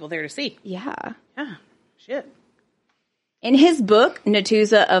there are people there to see. Yeah. Yeah. Shit. In his book,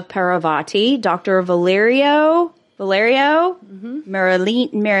 Natuzza of Paravati, Dr. Valerio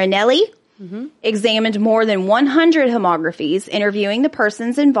Marinelli examined more than 100 homographies, interviewing the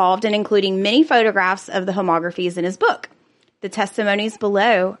persons involved and including many photographs of the homographies in his book. The testimonies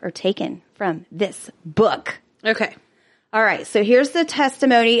below are taken from this book. Okay. All right, so here's the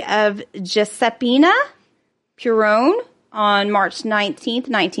testimony of Giuseppina Purone on March 19th,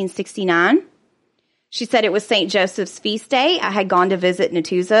 1969. She said it was St. Joseph's feast day. I had gone to visit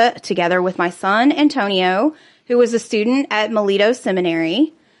Natuzza together with my son, Antonio, who was a student at Melito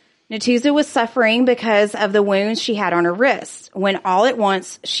Seminary. Natuzza was suffering because of the wounds she had on her wrists, when all at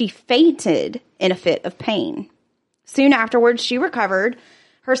once she fainted in a fit of pain. Soon afterwards, she recovered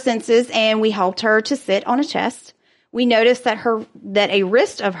her senses, and we helped her to sit on a chest. We noticed that a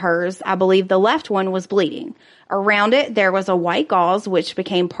wrist of hers, I believe the left one, was bleeding. Around it, there was a white gauze, which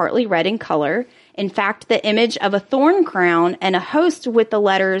became partly red in color, In fact, the image of a thorn crown and a host with the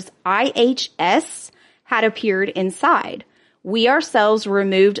letters IHS had appeared inside. We ourselves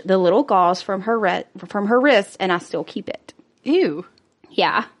removed the little gauze from her wrist, and I still keep it. Ew.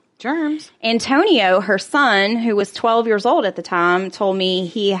 Yeah. Germs. Antonio, her son, who was 12 years old at the time, told me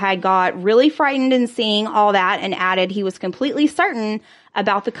he had got really frightened in seeing all that and added he was completely certain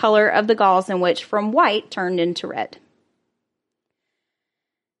about the color of the gauze, in which from white turned into red.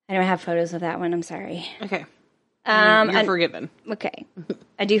 I don't have photos of that one. I'm sorry. Okay. You're forgiven. Okay.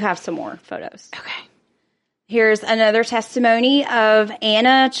 I do have some more photos. Okay. Here's another testimony of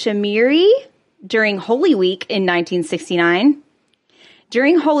Anna Chamiri during Holy Week in 1969.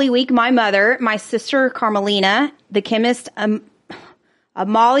 During Holy Week, my mother, my sister Carmelina, the chemist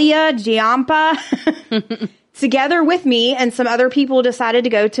Amalia Giampa, together with me and some other people decided to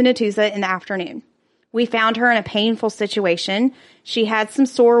go to Natuzza in the afternoon. We found her in a painful situation. She had some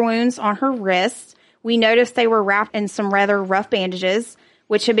sore wounds on her wrists. We noticed they were wrapped in some rather rough bandages,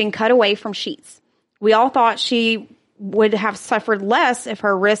 which had been cut away from sheets. We all thought she would have suffered less if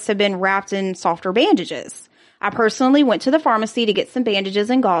her wrists had been wrapped in softer bandages. I personally went to the pharmacy to get some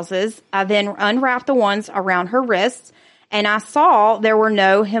bandages and gauzes. I then unwrapped the ones around her wrists, and I saw there were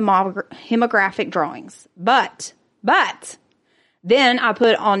no hemographic drawings. But then I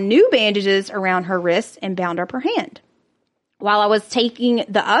put on new bandages around her wrists and bound up her hand. While I was taking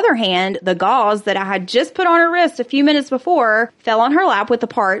the other hand, the gauze that I had just put on her wrist a few minutes before fell on her lap with the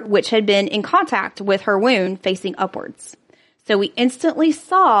part which had been in contact with her wound facing upwards. So we instantly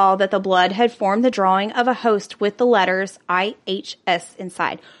saw that the blood had formed the drawing of a host with the letters IHS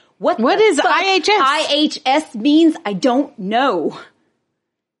inside. What is IHS? IHS means? I don't know.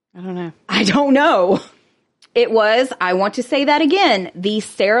 I don't know. It was, I want to say that again, the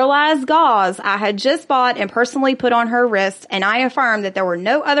sterilized gauze I had just bought and personally put on her wrist, and I affirmed that there were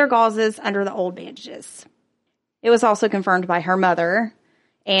no other gauzes under the old bandages. It was also confirmed by her mother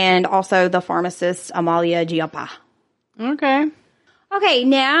and also the pharmacist Amalia Giampa. Okay. Okay,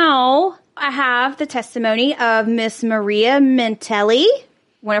 now I have the testimony of Miss Maria Mentelli,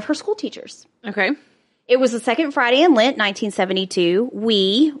 one of her school teachers. Okay. It was the second Friday in Lent, 1972.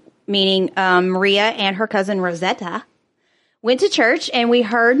 We, meaning Maria and her cousin Rosetta, went to church and we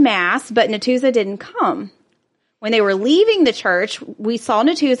heard Mass, but Natuzza didn't come. When they were leaving the church, we saw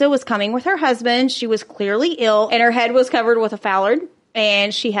Natuzza was coming with her husband. She was clearly ill and her head was covered with a foulard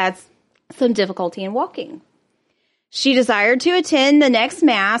and she had some difficulty in walking. She desired to attend the next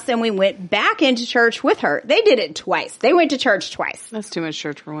Mass and we went back into church with her. They did it twice. They went to church twice. That's too much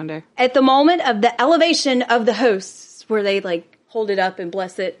church for one day. At the moment of the elevation of the hosts, where they hold it up and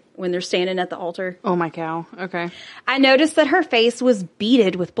bless it when they're standing at the altar. Oh my cow. Okay. I noticed that her face was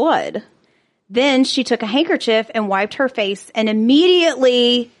beaded with blood. Then she took a handkerchief and wiped her face, and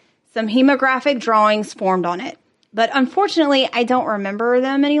immediately some hemographic drawings formed on it. But unfortunately, I don't remember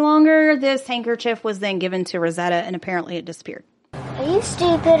them any longer. This handkerchief was then given to Rosetta, and apparently it disappeared. Are you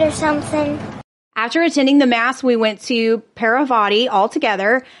stupid or something? After attending the Mass, we went to Paravati all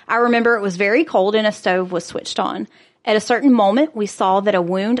together. I remember it was very cold and a stove was switched on. At a certain moment, we saw that a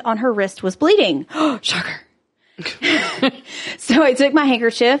wound on her wrist was bleeding. Shocker. So I took my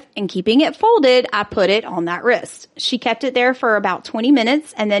handkerchief and keeping it folded, I put it on that wrist. She kept it there for about 20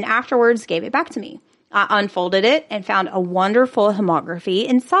 minutes and then afterwards gave it back to me. I unfolded it and found a wonderful hemography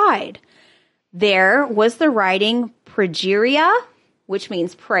inside. There was the writing Prageria, which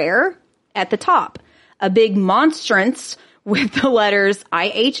means prayer, at the top. A big monstrance with the letters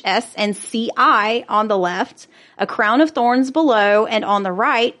IHS and CI on the left, a crown of thorns below, and on the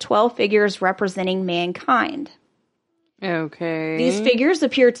right, 12 figures representing mankind. Okay. These figures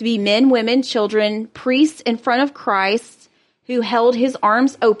appear to be men, women, children, priests in front of Christ who held his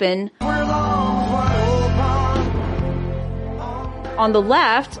arms open. On the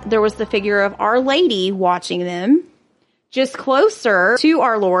left, there was the figure of Our Lady watching them. Just closer to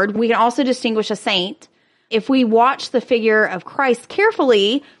our Lord, we can also distinguish a saint. If we watch the figure of Christ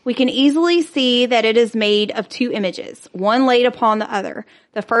carefully, we can easily see that it is made of two images, one laid upon the other.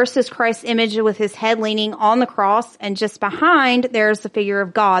 The first is Christ's image with his head leaning on the cross, and just behind, there's the figure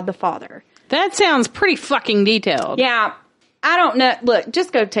of God the Father. That sounds pretty fucking detailed. Yeah. I don't know. Look,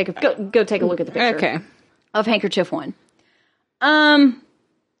 just go take a look at the picture. Okay. Of handkerchief one.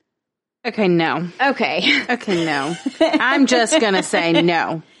 Okay, no. Okay. Okay, no. I'm just gonna say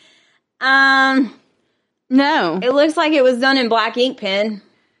no. No. It looks like it was done in black ink pen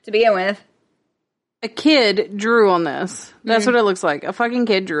to begin with. A kid drew on this. That's what it looks like. A fucking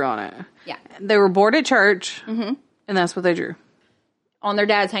kid drew on it. Yeah. They were bored at church, and that's what they drew. On their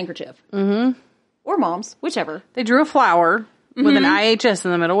dad's handkerchief. Mm-hmm. Or mom's, whichever. They drew a flower. with an IHS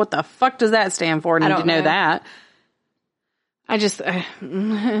in the middle. What the fuck does that stand for? I need to know that. I just,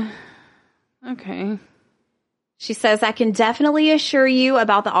 okay. She says, I can definitely assure you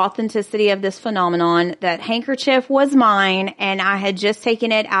about the authenticity of this phenomenon. That handkerchief was mine, and I had just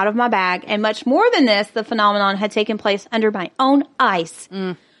taken it out of my bag. And much more than this, the phenomenon had taken place under my own eyes.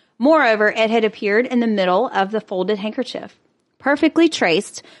 Moreover, it had appeared in the middle of the folded handkerchief, perfectly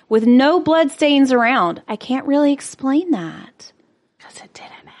traced, with no blood stains around. I can't really explain that. Because it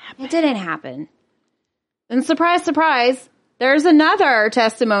didn't happen. It didn't happen. And surprise, surprise, there's another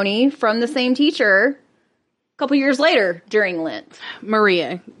testimony from the same teacher couple years later during Lent.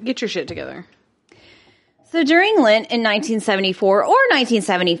 Maria, get your shit together. So during Lent in 1974 or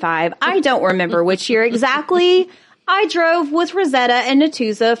 1975, I don't remember which year exactly, I drove with Rosetta and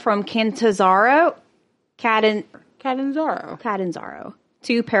Natuzza from Catanzaro to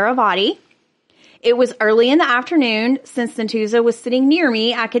Paravati. It was early in the afternoon. Since Natuzza was sitting near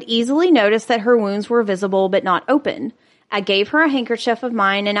me, I could easily notice that her wounds were visible but not open. I gave her a handkerchief of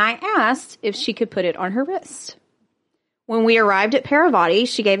mine, and I asked if she could put it on her wrist. When we arrived at Paravati,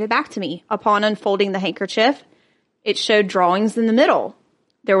 she gave it back to me. Upon unfolding the handkerchief, it showed drawings in the middle.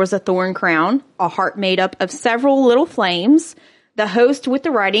 There was a thorn crown, a heart made up of several little flames, the host with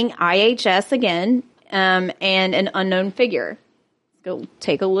the writing IHS again, and an unknown figure. Go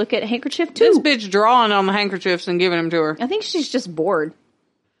take a look at handkerchief 2. This bitch drawing on the handkerchiefs and giving them to her. I think she's just bored.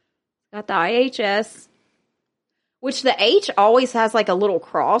 Got the IHS. Which the H always has like a little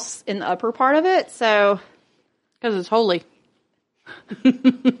cross in the upper part of it, so. Because it's holy.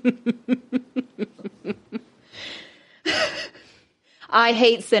 I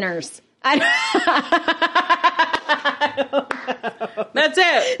hate sinners. That's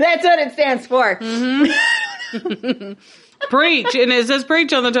it. That's what it stands for. Preach. And it says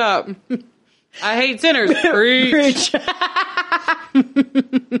preach on the top. I hate sinners. Preach.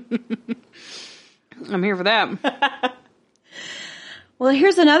 I'm here for that. Well,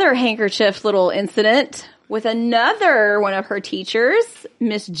 here's another handkerchief little incident with another one of her teachers,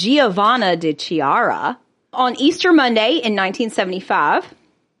 Miss Giovanna de Chiara. On Easter Monday in 1975,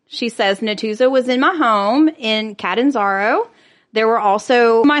 she says, Natuzza was in my home in Catanzaro. There were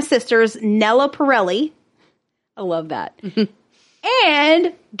also my sisters, Nella Pirelli. I love that.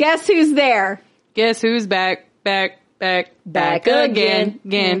 And guess who's there? Guess who's back again.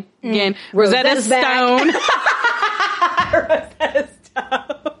 Rosetta Stone. Rosetta Stone.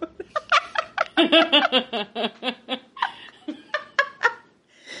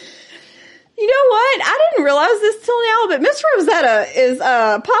 You know what? I didn't realize this till now, but Miss Rosetta is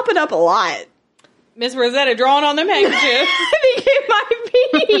popping up a lot. Miss Rosetta drawing on them handkerchiefs. I think it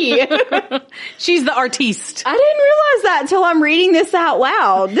might be. She's the artiste. I didn't realize that until I'm reading this out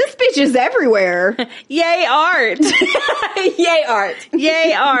loud. This bitch is everywhere. Yay, art. Yay, art.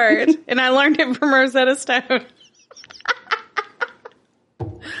 Yay, art. And I learned it from Rosetta Stone.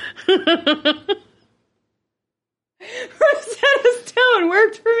 Rosetta Stone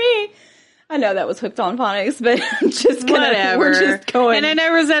worked for me. I know that was hooked on phonics, but I'm just gonna, whatever. We're just going. And I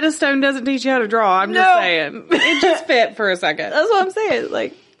know Rosetta Stone doesn't teach you how to draw. I'm just saying. It just fit for a second. That's what I'm saying.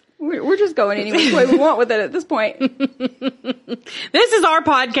 Like, we're just going any which way we want with it at this point. This is our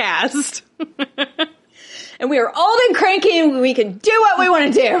podcast. And we are old and cranky and we can do what we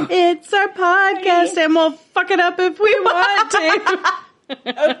want to do. It's our podcast and we'll fuck it up if we want to.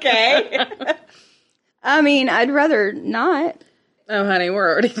 Okay. I mean, I'd rather not. Oh, honey, we're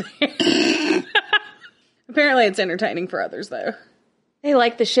already there. Apparently it's entertaining for others, though. They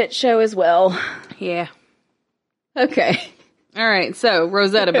like the shit show as well. Yeah. Okay. All right, so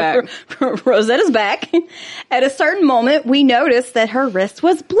Rosetta back. Rosetta's back. At a certain moment, we noticed that her wrist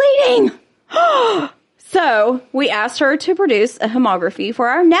was bleeding. So we asked her to produce a hemography for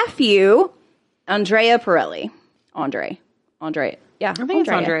our nephew, Andrea Pirelli. Andre. Yeah, I think it's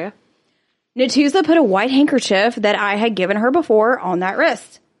Andrea. Natuzza put a white handkerchief that I had given her before on that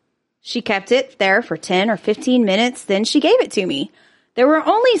wrist. She kept it there for 10 or 15 minutes, then she gave it to me. There were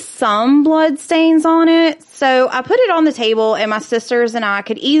only some blood stains on it, so I put it on the table and my sisters and I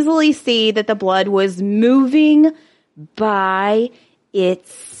could easily see that the blood was moving by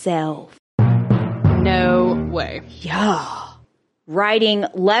itself. No way. Yeah. Writing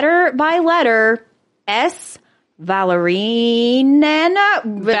letter by letter, S. Valeriano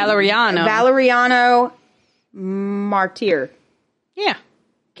Martyr. Yeah.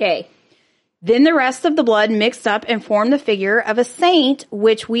 Okay. Then the rest of the blood mixed up and formed the figure of a saint,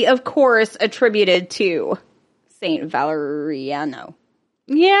 which we, of course, attributed to Saint Valeriano.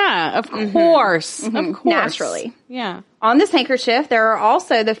 Yeah, of course. Mm-hmm. Of course. Naturally. Yeah. On this handkerchief, there are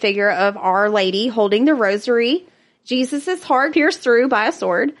also the figure of Our Lady holding the rosary Jesus' heart pierced through by a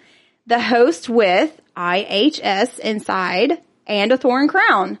sword, the host with IHS inside, and a thorn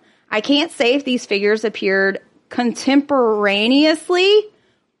crown. I can't say if these figures appeared contemporaneously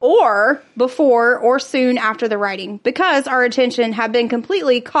or before or soon after the writing, because our attention had been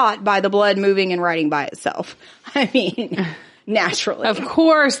completely caught by the blood moving and writing by itself. I mean, naturally. Of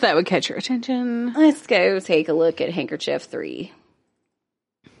course that would catch your attention. Let's go take a look at handkerchief 3.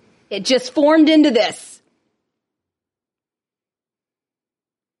 It just formed into this.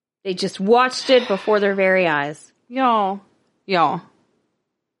 They just watched it before their very eyes. Y'all. Yep.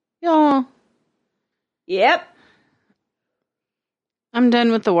 I'm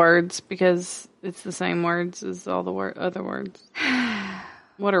done with the words because it's the same words as all the other words.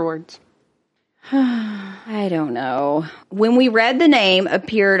 What are words? I don't know. When we read the name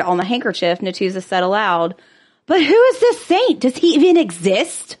appeared on the handkerchief, Natuzza said aloud, "But who is this saint? Does he even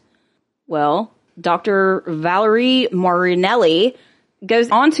exist?" Well, Dr. Valerie Marinelli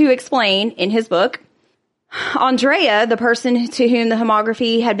goes on to explain in his book, Andrea, the person to whom the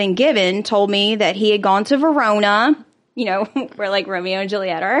homography had been given, told me that he had gone to Verona, you know, where like Romeo and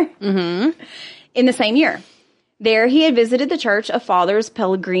Juliet are, in the same year. There he had visited the church of Fathers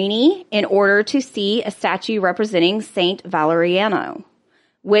Pellegrini in order to see a statue representing Saint Valeriano,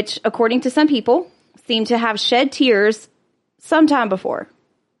 which, according to some people, seemed to have shed tears sometime before.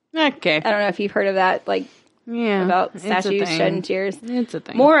 Okay. I don't know if you've heard of that, like, Yeah. about statues shedding tears. It's a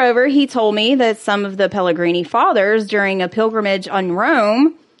thing. Moreover, he told me that some of the Pellegrini fathers, during a pilgrimage on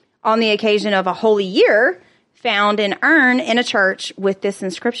Rome, on the occasion of a holy year, found an urn in a church with this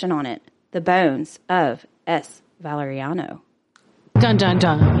inscription on it: "The bones of S. Valeriano." Dun, dun,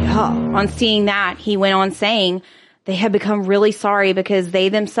 dun. On seeing that, he went on saying they had become really sorry because they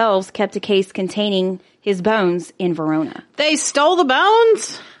themselves kept a case containing his bones in Verona. They stole the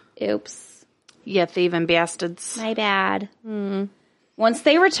bones? Oops. You thieving bastards. My bad. Once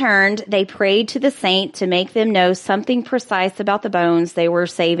they returned, they prayed to the saint to make them know something precise about the bones they were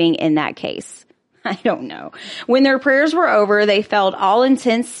saving in that case. I don't know. When their prayers were over, they felt all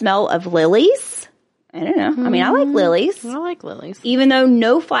intense smell of lilies. I don't know. I mean, I like lilies. I like lilies. Even though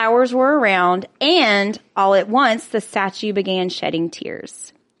no flowers were around, and all at once the statue began shedding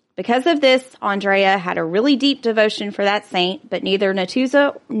tears. Because of this, Andrea had a really deep devotion for that saint, but neither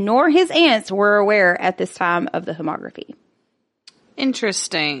Natuzza nor his aunts were aware at this time of the homography.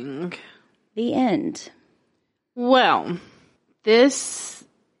 Interesting. The end. Well, this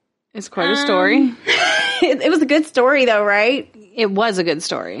is quite a story. It was a good story, though, right? It was a good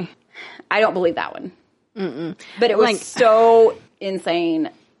story. I don't believe that one. But it was so insane,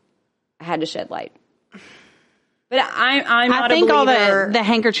 I had to shed light. But I'm not I think a all believer. the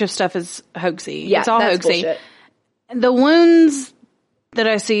handkerchief stuff is hoaxy. Yeah, it's all that's hoaxy. bullshit. The wounds that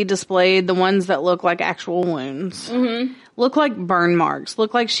I see displayed, the ones that look like actual wounds, look like burn marks.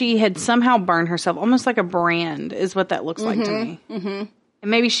 Look like she had somehow burned herself, almost like a brand is what that looks like to me. And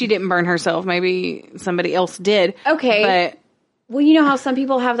maybe she didn't burn herself. Maybe somebody else did. Okay. But Well, you know how some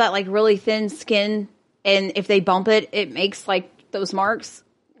people have that like really thin skin, and if they bump it, it makes like those marks,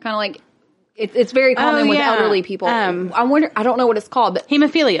 kind of like it's very common with elderly people. I wonder, I don't know what it's called, but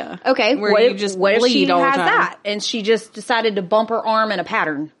hemophilia. okay, Where what you if, just what if she bleed all the has time. that, and she just decided to bump her arm in a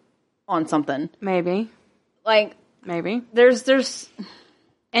pattern on something? Maybe. Like Maybe. there's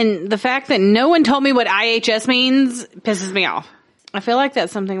And the fact that no one told me what IHS means pisses me off. I feel like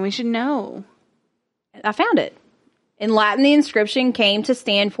that's something we should know. I found it. In Latin, the inscription came to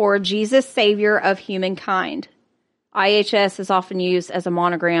stand for Jesus, Savior of Humankind. IHS is often used as a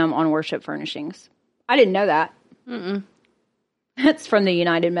monogram on worship furnishings. I didn't know that. That's from the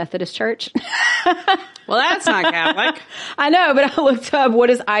United Methodist Church. Well, that's not Catholic. I know, but I looked up what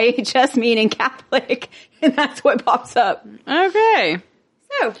does IHS mean in Catholic, and that's what pops up. Okay.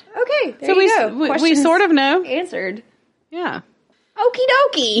 So, okay, there So you go. we Questions sort of know. answered. Yeah. Okie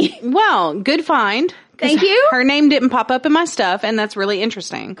dokie. Well, good find. 'Cause Thank you. Her name didn't pop up in my stuff, and that's really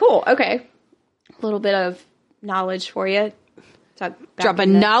interesting. Cool. Okay. A little bit of knowledge for you. Drop a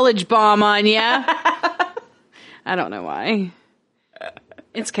knowledge bomb on ya. I don't know why.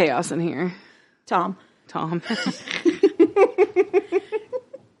 It's chaos in here, Tom.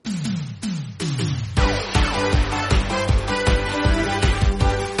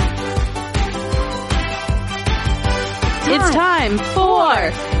 It's time for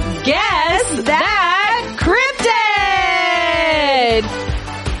Guess That Cryptid!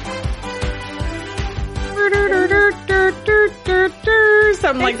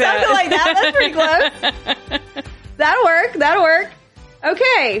 Something like that. Something like that. That's pretty close. That'll work.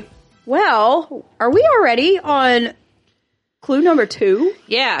 Okay. Well, are we already on clue number 2?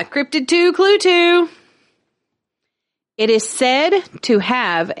 Yeah, Cryptid 2, Clue 2. It is said to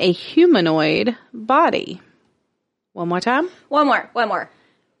have a humanoid body. One more time. One more.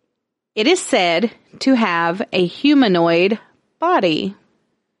 It is said to have a humanoid body.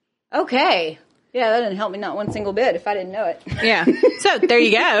 Okay. Yeah, that didn't help me not one single bit if I didn't know it. Yeah. So there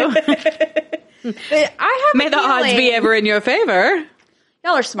you go. But I have May the odds be ever in your favor.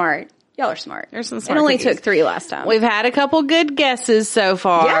 Y'all are smart. There's some smart It only cookies. took 3 last time. We've had a couple good guesses so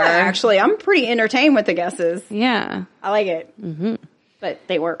far. Yeah, actually, I'm pretty entertained with the guesses. Yeah. I like it. Mm-hmm. But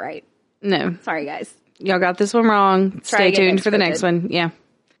they weren't right. No. Sorry, guys. Y'all got this one wrong. Stay again tuned next for the week. next one. Yeah.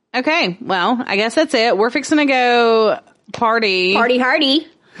 Okay. Well, I guess that's it. We're fixing to go party. Party hardy.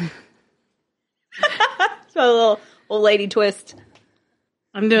 So a little old lady twist.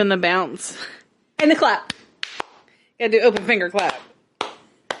 I'm doing the bounce. And the clap. Gotta do open finger clap.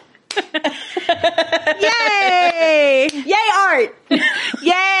 Yay! Yay, art!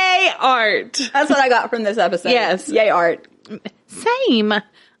 Yay, art. That's what I got from this episode. Yes. Yay, art. Same.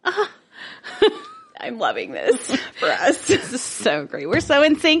 I'm loving this for us. This is so great. We're so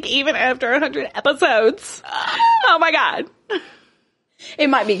in sync even after 100 episodes. Oh my God. It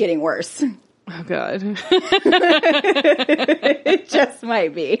might be getting worse. Oh God. It just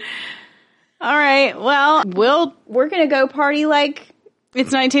might be. All right. Well, We're going to go party like...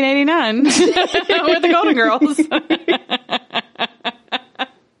 it's 1989 with the Golden Girls.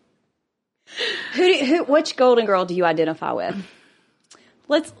 Which Golden Girl do you identify with?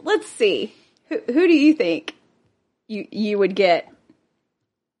 Let's see. Who do you think you would get?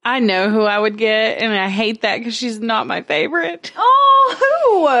 I know who I would get, and I hate that because she's not my favorite. Oh,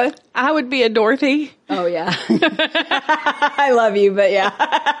 who? I would be a Dorothy. Oh, yeah. I love you, but yeah.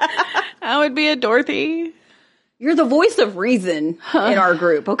 I would be a Dorothy. You're the voice of reason in our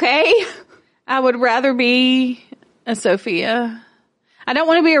group, okay? I would rather be a Sophia. I don't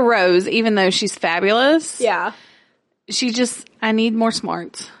want to be a Rose, even though she's fabulous. Yeah. I need more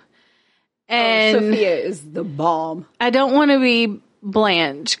smarts. And Sophia is the bomb. I don't want to be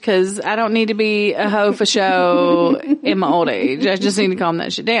Blanche, because I don't need to be a hoe for show in my old age. I just need to calm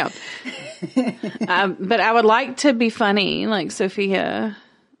that shit down. But I would like to be funny, like Sophia.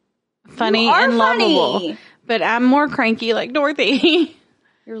 Funny and lovable. Funny. But I'm more cranky like Dorothy.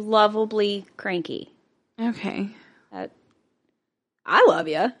 You're lovably cranky. Okay. I love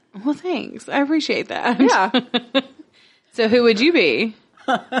you. Well, thanks. I appreciate that. Yeah. So who would you be?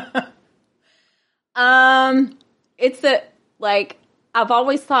 It's I've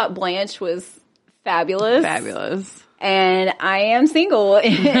always thought Blanche was fabulous. Fabulous. And I am single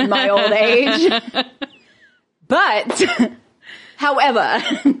in my old age. But, however,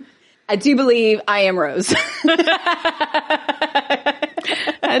 I do believe I am Rose.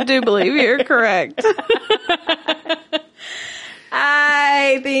 I do believe you're correct.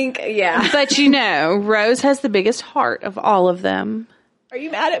 I think, yeah. But Rose has the biggest heart of all of them. Are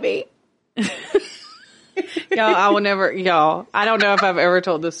you mad at me? Y'all, I don't know if I've ever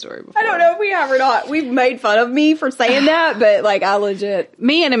told this story before. I don't know if we have or not. We've made fun of me for saying that, but I legit.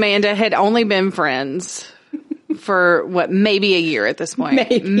 Me and Amanda had only been friends for maybe a year at this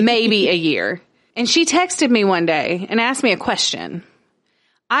point. Maybe a year. And she texted me one day and asked me a question.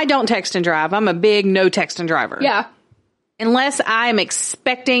 I don't text and drive. I'm a big no text and driver. Yeah. Unless I'm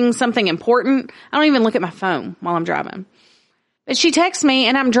expecting something important, I don't even look at my phone while I'm driving. But she texts me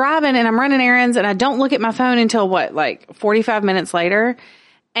and I'm driving and I'm running errands and I don't look at my phone until 45 minutes later.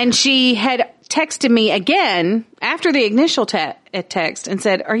 And she had texted me again after the initial text and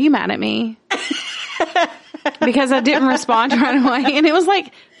said, "Are you mad at me?" Because I didn't respond right away. And it was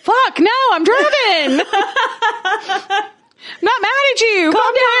like, fuck, no, I'm driving. I'm not mad at you.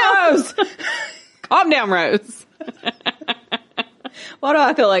 Calm down, Rose. Calm down, Rose. Why do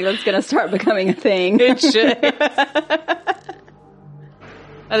I feel like that's going to start becoming a thing? It should.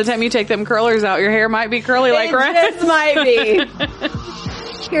 By the time you take them curlers out, your hair might be curly like Rose. This might be.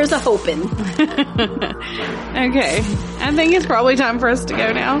 Here's a hoping. Okay. I think it's probably time for us to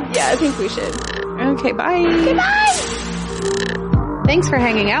go now. Yeah, I think we should. Okay, bye. Goodbye. Thanks for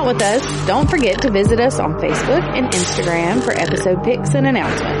hanging out with us. Don't forget to visit us on Facebook and Instagram for episode pics and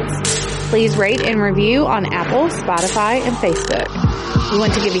announcements. Please rate and review on Apple, Spotify, and Facebook. We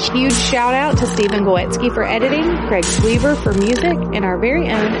want to give a huge shout out to Stephen Goetzky for editing, Craig Sweaver for music, and our very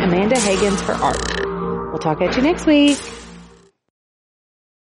own Amanda Higgins for art. We'll talk at you next week.